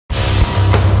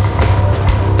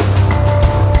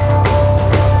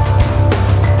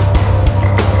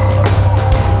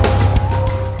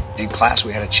class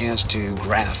we had a chance to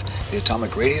graph the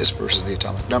atomic radius versus the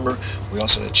atomic number. We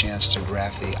also had a chance to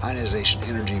graph the ionization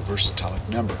energy versus atomic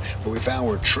number. What we found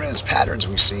were trends, patterns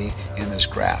we see in this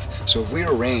graph. So if we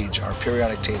arrange our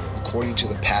periodic table according to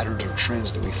the patterns or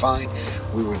trends that we find,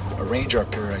 we would arrange our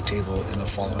periodic table in the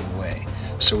following way.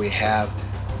 So we have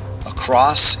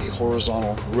across a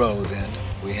horizontal row, then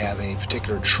we have a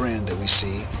particular trend that we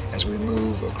see. As we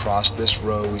move across this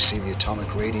row, we see the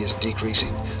atomic radius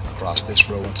decreasing. Across this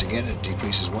row, once again, it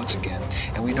decreases once again.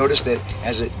 And we notice that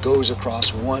as it goes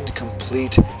across one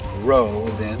complete row,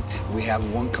 then we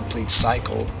have one complete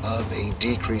cycle of a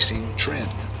decreasing trend.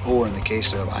 Or in the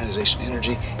case of ionization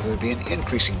energy, it would be an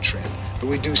increasing trend. But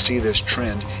we do see this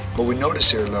trend. What we notice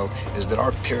here, though, is that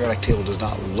our periodic table does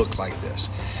not look like this.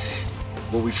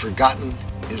 What we've forgotten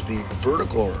is the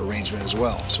vertical arrangement as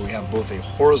well. So we have both a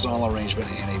horizontal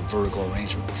arrangement and a vertical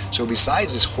arrangement. So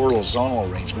besides this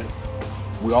horizontal arrangement,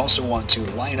 we also want to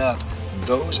line up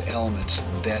those elements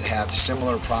that have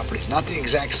similar properties. Not the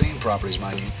exact same properties,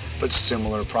 mind you, but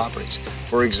similar properties.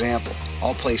 For example,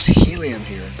 I'll place helium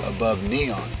here above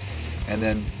neon, and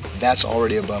then that's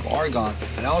already above argon.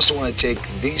 And I also want to take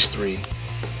these three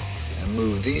and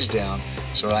move these down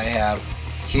so that I have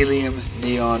helium,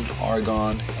 neon,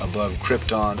 argon above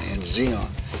krypton and xenon.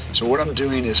 So what I'm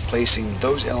doing is placing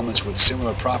those elements with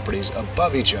similar properties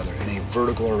above each other in a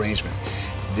vertical arrangement.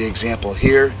 The example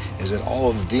here is that all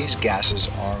of these gases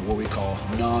are what we call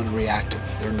non-reactive.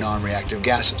 They're non-reactive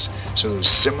gases. So those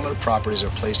similar properties are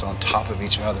placed on top of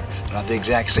each other. They're not the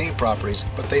exact same properties,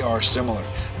 but they are similar.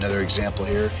 Another example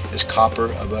here is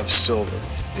copper above silver.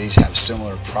 These have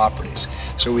similar properties.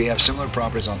 So we have similar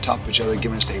properties on top of each other,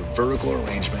 giving us a vertical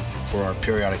arrangement for our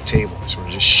periodic table. So we're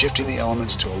just shifting the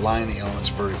elements to align the elements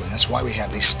vertically. That's why we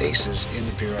have these spaces in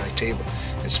the periodic table.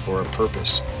 It's for a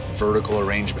purpose, vertical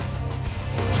arrangement.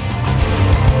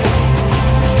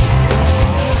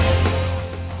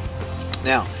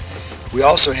 Now, we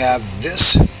also have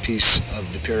this piece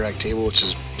of the periodic table, which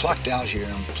is plucked out here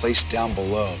and placed down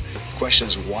below. The question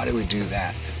is, why do we do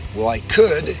that? Well, I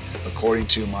could, according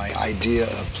to my idea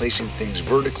of placing things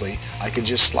vertically, I could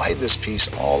just slide this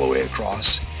piece all the way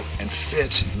across and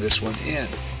fit this one in.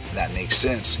 That makes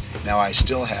sense. Now I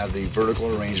still have the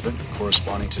vertical arrangement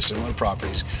corresponding to similar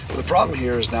properties, but the problem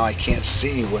here is now I can't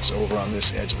see what's over on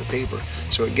this edge of the paper,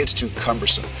 so it gets too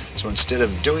cumbersome. So instead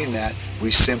of doing that,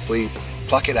 we simply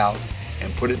pluck it out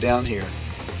and put it down here,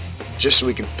 just so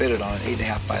we can fit it on an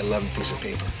 8.5 by 11 piece of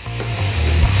paper.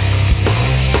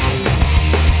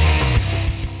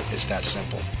 It's that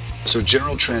simple. So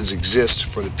general trends exist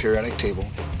for the periodic table,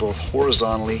 both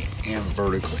horizontally and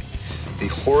vertically. The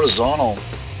horizontal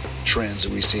trends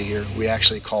that we see here, we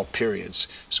actually call periods.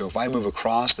 So if I move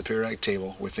across the periodic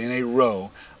table within a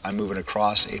row, I'm moving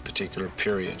across a particular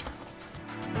period.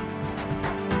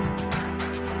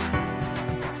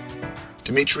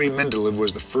 Dmitri Mendeleev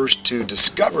was the first to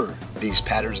discover these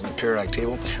patterns in the periodic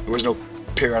table. There was no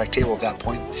periodic table at that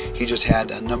point. He just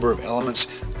had a number of elements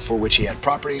for which he had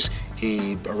properties.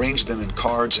 He arranged them in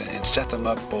cards and set them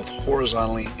up both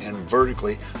horizontally and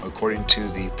vertically according to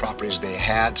the properties they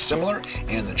had similar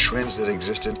and the trends that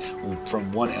existed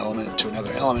from one element to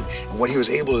another element. And what he was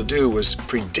able to do was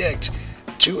predict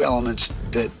two elements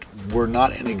that were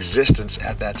not in existence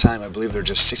at that time. I believe there are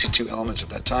just 62 elements at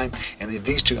that time, and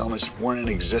these two elements weren't in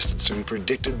existence. So he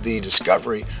predicted the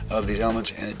discovery of these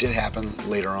elements, and it did happen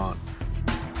later on.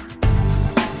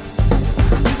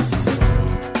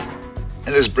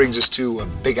 And this brings us to a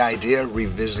big idea,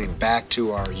 revisiting back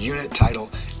to our unit title,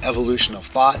 Evolution of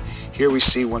Thought. Here we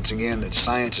see once again that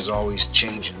science is always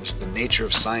changing. This is the nature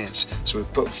of science. So we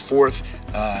put forth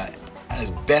as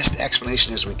best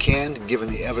explanation as we can given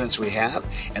the evidence we have,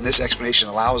 and this explanation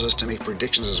allows us to make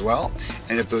predictions as well,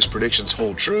 and if those predictions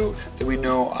hold true, then we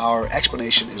know our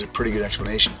explanation is a pretty good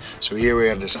explanation. So here we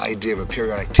have this idea of a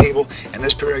periodic table, and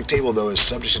this periodic table though is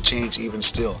subject to change even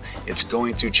still. It's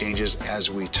going through changes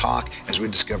as we talk, as we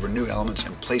discover new elements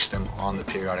and place them on the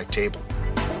periodic table.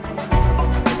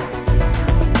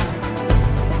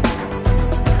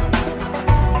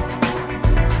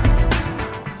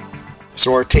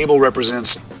 So our table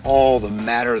represents all the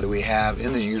matter that we have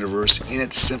in the universe in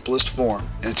its simplest form,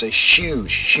 and it's a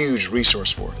huge, huge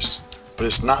resource for us. But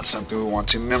it's not something we want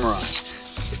to memorize.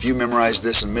 If you memorized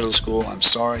this in middle school, I'm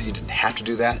sorry, you didn't have to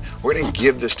do that. We're going to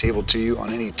give this table to you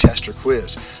on any test or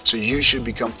quiz, so you should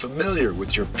become familiar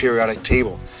with your periodic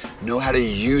table. Know how to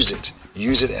use it.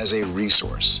 Use it as a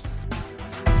resource.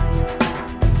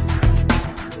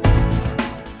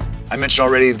 I mentioned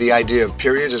already the idea of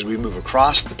periods as we move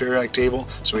across the periodic table.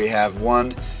 So we have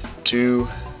 1, 2,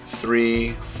 3,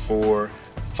 4,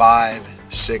 5,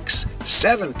 6,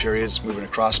 7 periods moving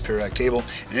across the periodic table.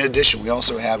 And in addition, we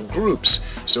also have groups.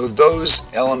 So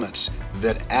those elements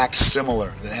that act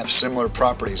similar, that have similar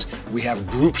properties, we have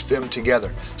grouped them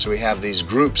together. So we have these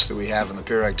groups that we have in the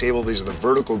periodic table. These are the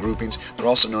vertical groupings. They're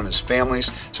also known as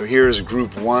families. So here is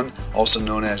group 1, also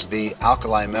known as the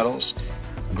alkali metals.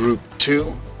 Group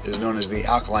 2 is known as the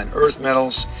alkaline earth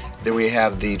metals. Then we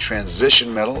have the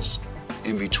transition metals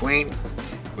in between.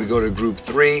 We go to group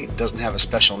 3, doesn't have a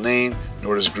special name,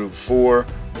 nor does group 4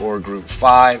 or group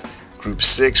 5. Group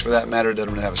 6, for that matter,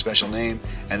 doesn't have a special name.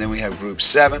 And then we have group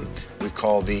 7, we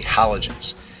call the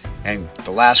halogens. And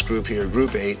the last group here,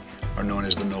 group 8, are known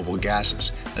as the noble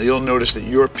gases. Now you'll notice that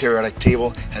your periodic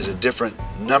table has a different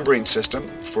numbering system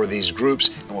for these groups,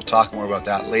 and we'll talk more about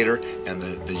that later and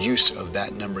the use of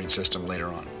that numbering system later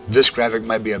on. This graphic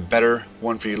might be a better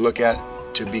one for you to look at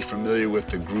to be familiar with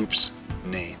the group's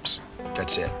names.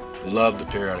 That's it. Love the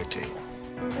periodic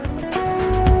table.